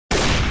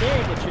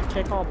config, it should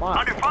kick all bots.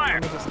 Under fire.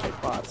 Let me just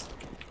kick bots.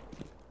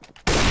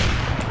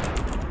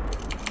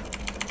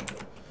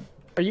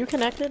 Are you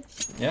connected?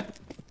 Yeah.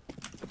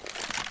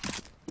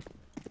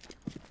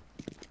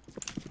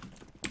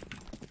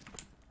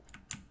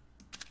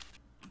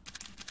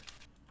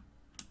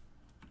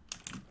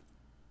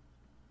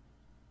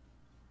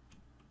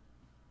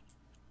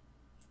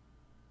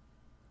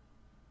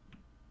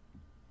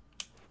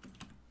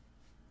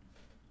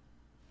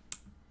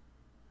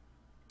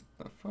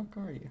 The fuck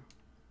are you?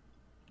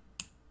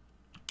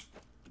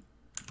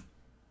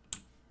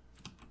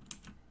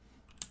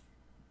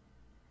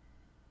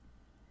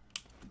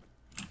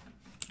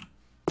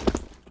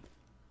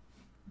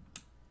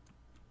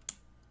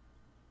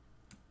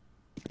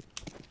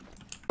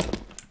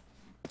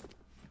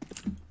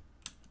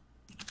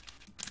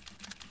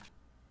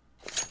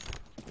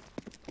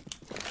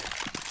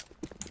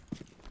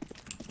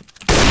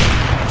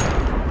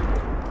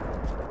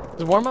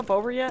 Is warm up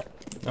over yet?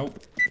 Nope.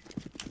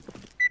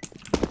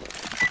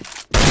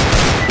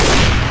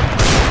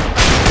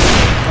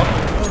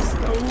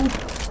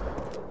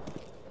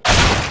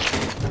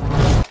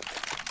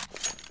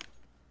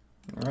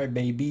 Alright,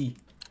 baby.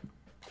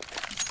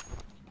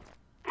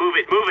 Move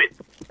it, move it.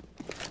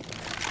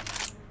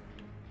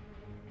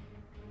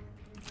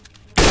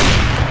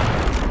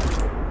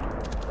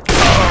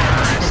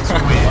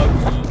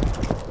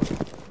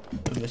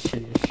 That was the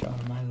shittiest shot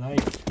of my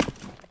life.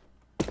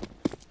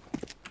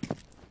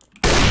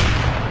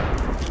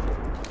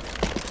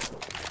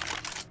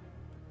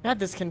 God,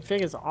 this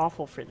config is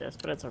awful for this,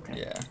 but it's okay.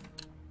 Yeah.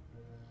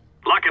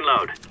 Lock and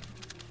load.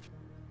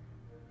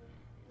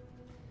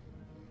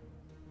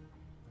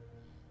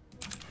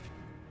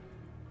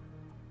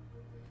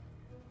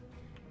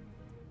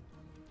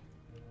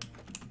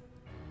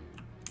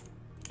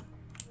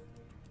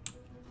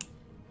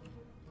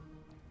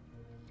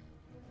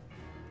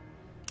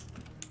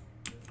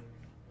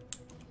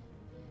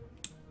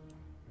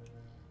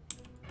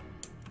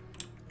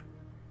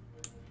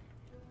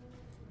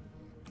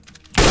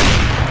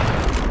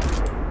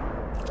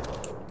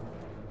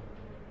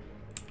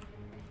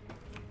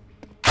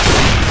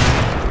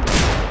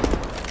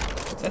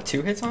 Is that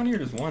 2 hits on you or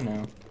just 1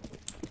 now?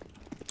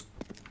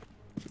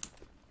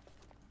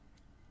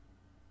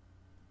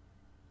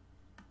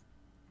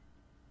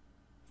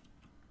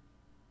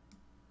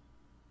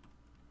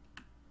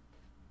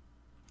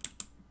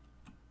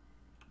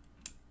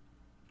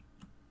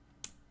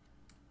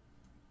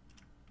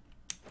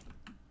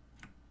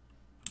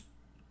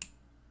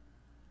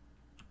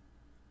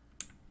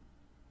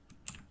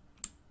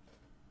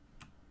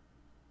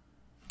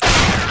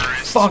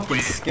 Fucking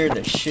scared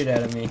the shit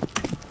out of me.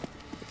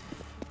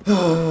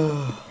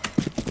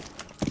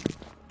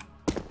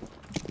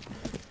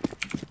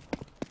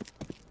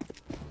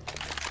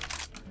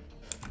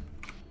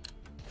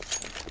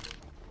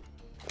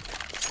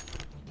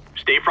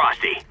 Stay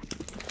frosty.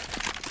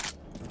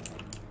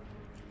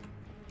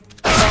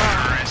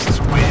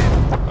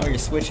 Oh, you're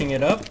switching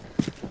it up?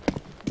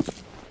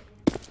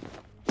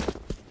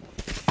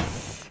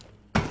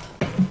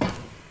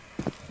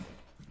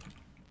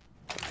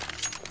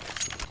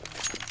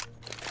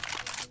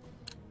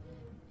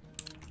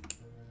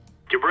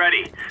 Get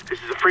ready.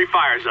 This is a free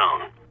fire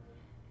zone.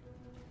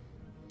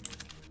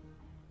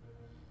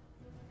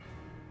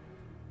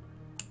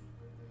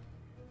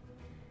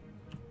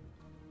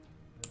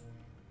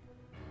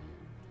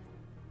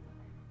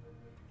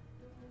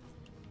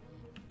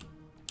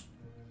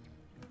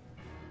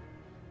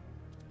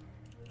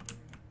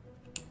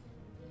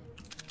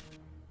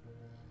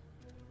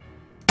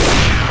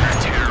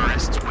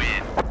 Terrorists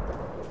win.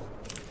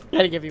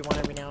 Gotta give you one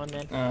every now and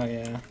then. Oh,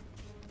 yeah.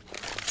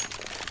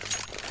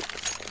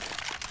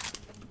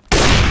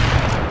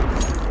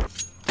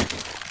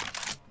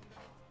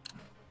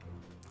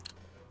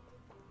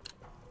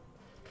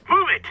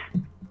 Move it.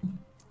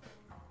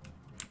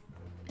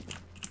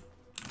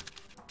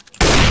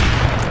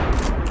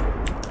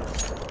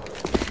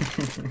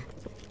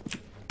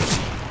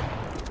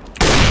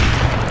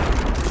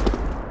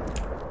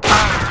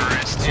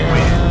 Terrorists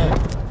win.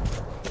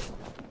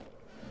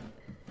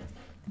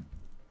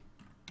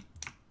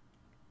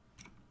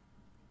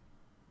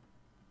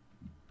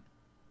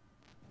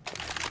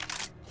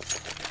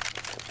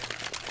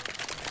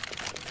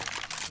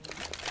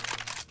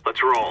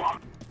 Let's roll.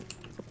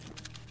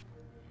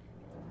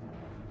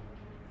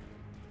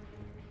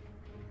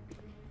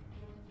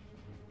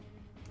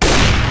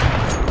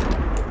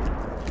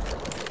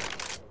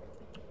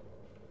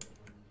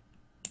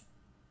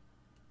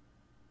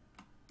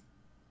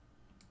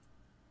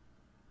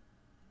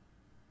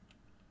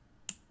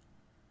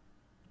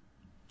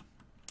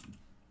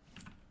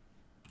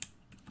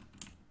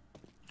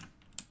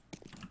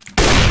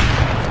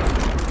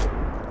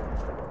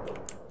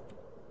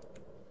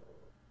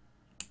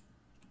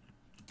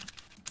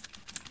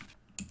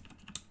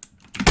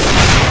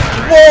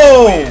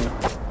 Whoa!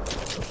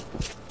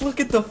 Look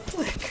at the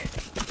flick.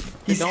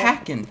 He's don't-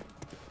 hacking.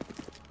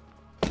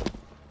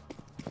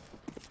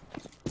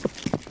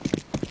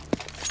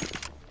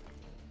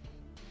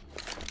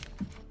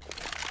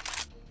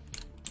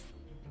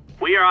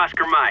 We are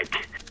Oscar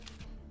Mike.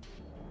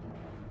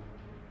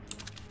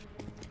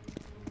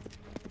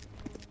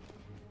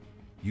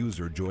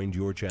 User joined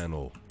your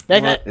channel.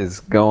 What is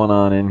going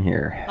on in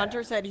here?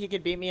 Hunter said he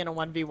could beat me in a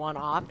 1v1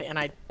 op, and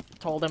I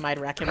told him I'd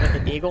wreck him with a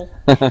deagle.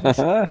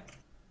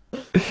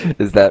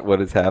 Is that what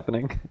is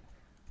happening?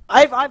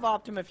 I've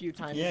opped him a few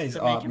times Yeah, he's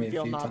to make off him me a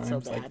feel few not times, so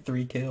bad. like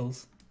 3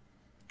 kills.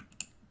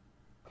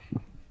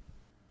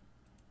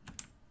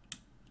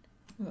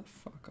 Who the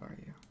fuck are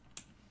you?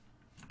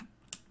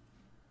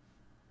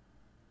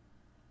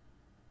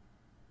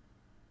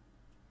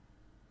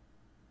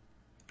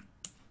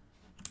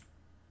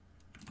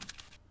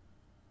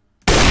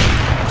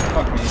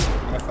 Fuck me,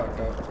 I fucked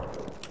up.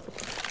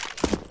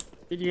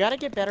 Dude, you gotta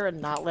get better at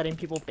not letting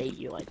people bait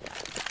you like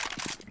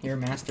that. You're a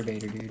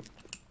masturbator, dude.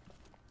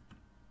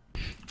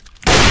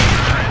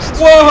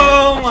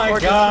 Whoa, my Or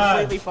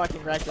god! just completely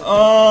fucking wreck it.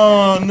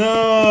 Oh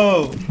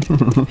no!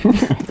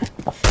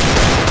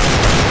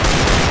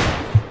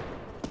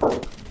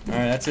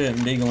 Alright, that's it,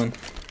 I'm deagling.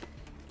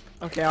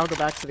 Okay, I'll go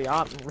back to the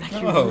op and wreck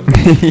you. No!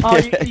 Oh,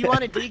 you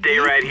want to dig? Stay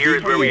right here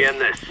is where we end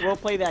this. We'll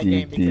play that Dig,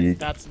 game because dig.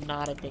 that's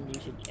not a thing you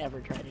should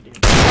ever try to do.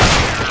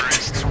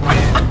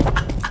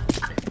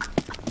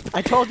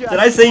 I told you. Did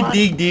I say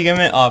dig? I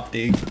meant op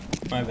dig.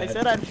 My I bad.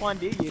 said I'd Juan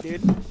dig you,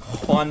 dude.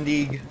 Juan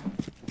dig.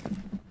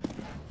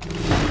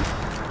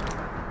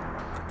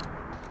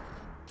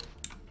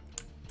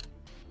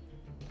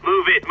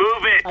 Move it,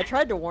 move it. I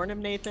tried to warn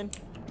him, Nathan.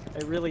 I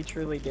really,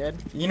 truly did.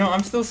 You know,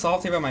 I'm still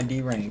salty about my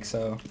D rank,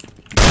 so.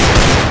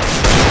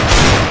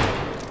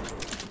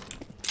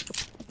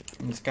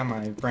 I just got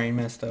my brain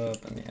messed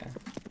up, and yeah.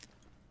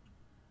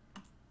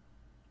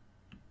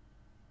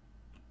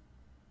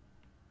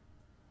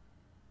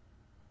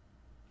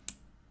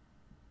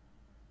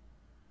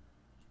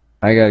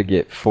 I gotta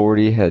get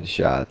 40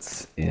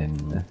 headshots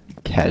in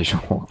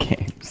casual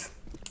games.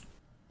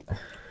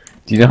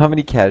 Do you know how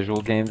many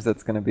casual games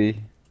that's gonna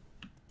be?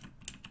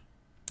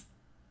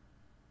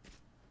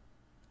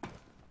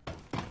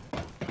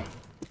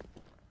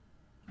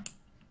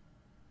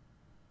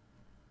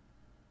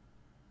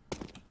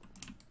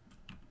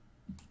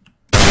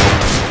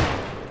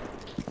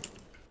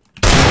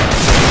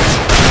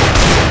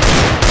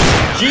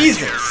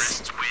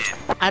 Jesus!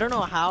 I don't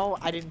know how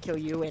I didn't kill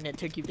you and it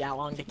took you that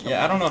long to kill me.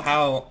 Yeah, I don't know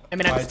how. I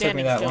mean, why I'm it took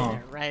me standing that still long.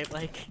 there, right?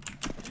 Like,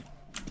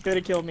 could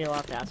have killed me a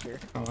lot faster.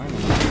 Oh, I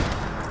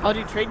know. Oh,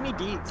 dude, trade me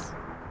deeds.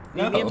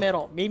 Meet me in No.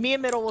 middle. Meet me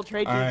in middle. We'll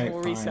trade deeds Alright, and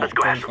we'll fine. reset. Let's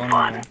go have some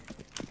fun.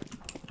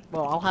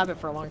 Well, I'll have it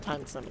for a long time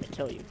because I'm gonna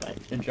kill you. But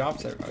Your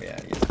job's there. Oh yeah,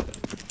 yeah.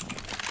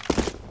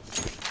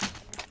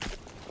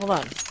 hold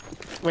on.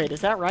 Wait,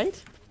 is that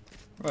right?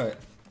 What?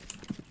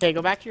 Okay,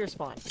 go back to your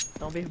spawn.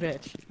 Don't be a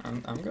bitch.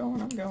 I'm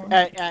going.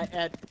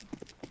 At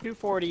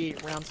 240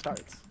 round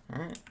starts. All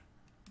right.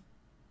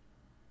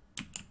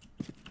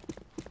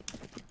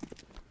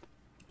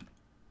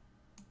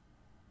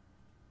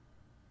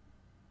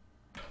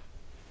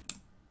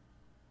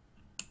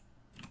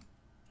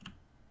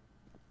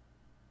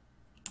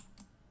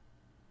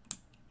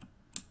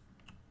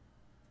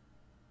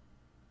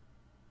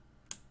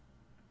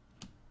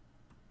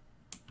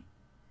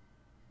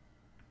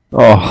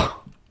 Oh.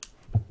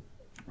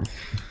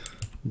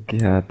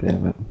 God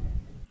damn it.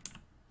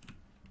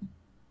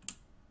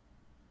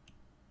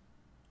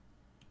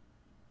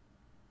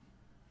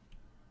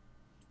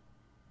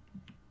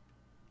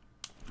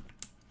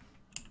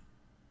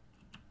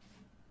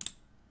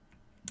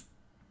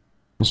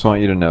 Just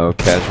want you to know,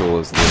 casual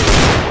is literally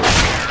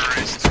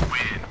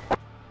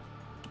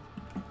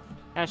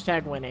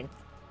Hashtag winning.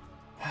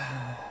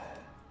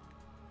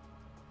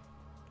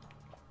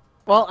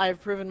 Well,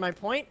 I've proven my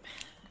point.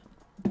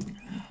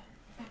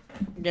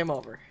 Game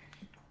over.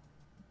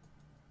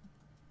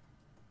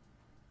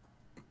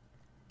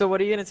 So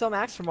what are you gonna tell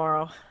Max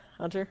tomorrow,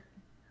 Hunter?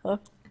 Huh?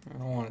 I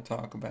don't want to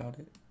talk about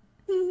it.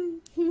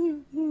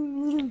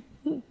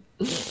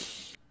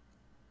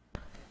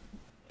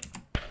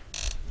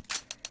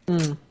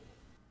 Well,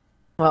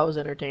 that was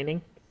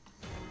entertaining.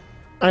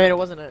 I mean, it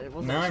wasn't. It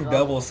wasn't. Now a I'm struggle.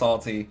 double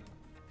salty.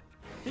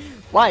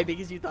 Why?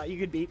 Because you thought you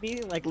could beat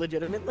me, like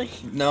legitimately?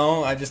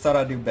 No, I just thought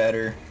I'd do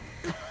better.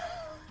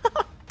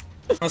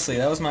 Honestly,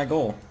 that was my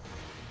goal.